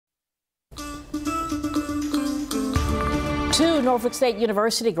Two Norfolk State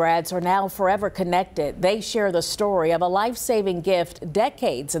University grads are now forever connected. They share the story of a life-saving gift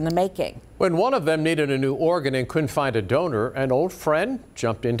decades in the making. When one of them needed a new organ and couldn't find a donor, an old friend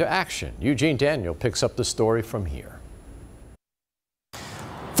jumped into action. Eugene Daniel picks up the story from here.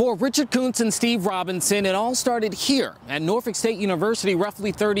 For Richard Kuntz and Steve Robinson, it all started here at Norfolk State University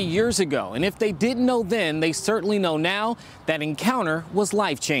roughly 30 years ago. And if they didn't know then, they certainly know now that encounter was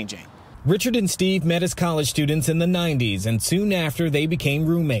life-changing. Richard and Steve met as college students in the 90s, and soon after they became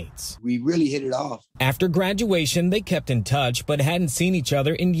roommates. We really hit it off. After graduation, they kept in touch but hadn't seen each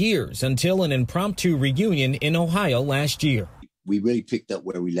other in years until an impromptu reunion in Ohio last year. We really picked up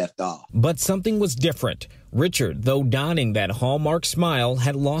where we left off. But something was different. Richard, though donning that hallmark smile,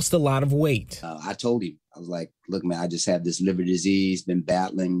 had lost a lot of weight. I told him, I was like, look, man, I just have this liver disease, been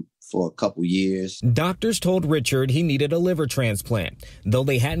battling for a couple years. Doctors told Richard he needed a liver transplant. Though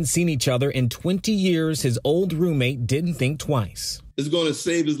they hadn't seen each other in 20 years, his old roommate didn't think twice. It's going to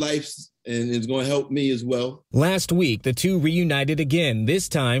save his life, and it's going to help me as well. Last week, the two reunited again, this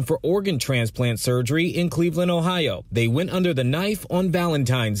time for organ transplant surgery in Cleveland, Ohio. They went under the knife on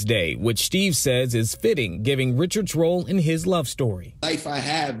Valentine's Day, which Steve says is fitting, given Richard's role in his love story. Life I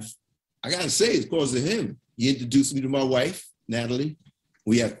have, I got to say, it's because of him. He introduced me to my wife, Natalie.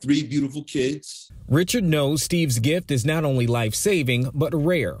 We have 3 beautiful kids. Richard knows Steve's gift is not only life-saving, but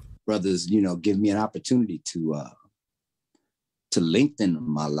rare. Brothers, give me an opportunity to lengthen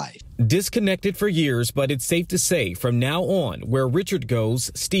my life. Disconnected for years, but it's safe to say from now on, where Richard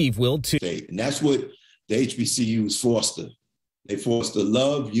goes, Steve will too. And that's what the HBCUs foster. They foster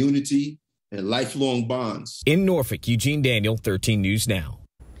love, unity, and lifelong bonds. In Norfolk, Eugene Daniel, 13 News Now.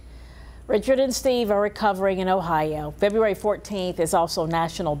 Richard and Steve are recovering in Ohio. February 14th is also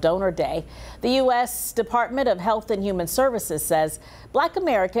National Donor Day. The U.S. Department of Health and Human Services says Black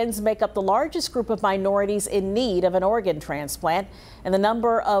Americans make up the largest group of minorities in need of an organ transplant, and the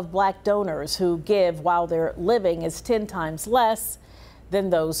number of Black donors who give while they're living is 10 times less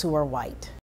than those who are white.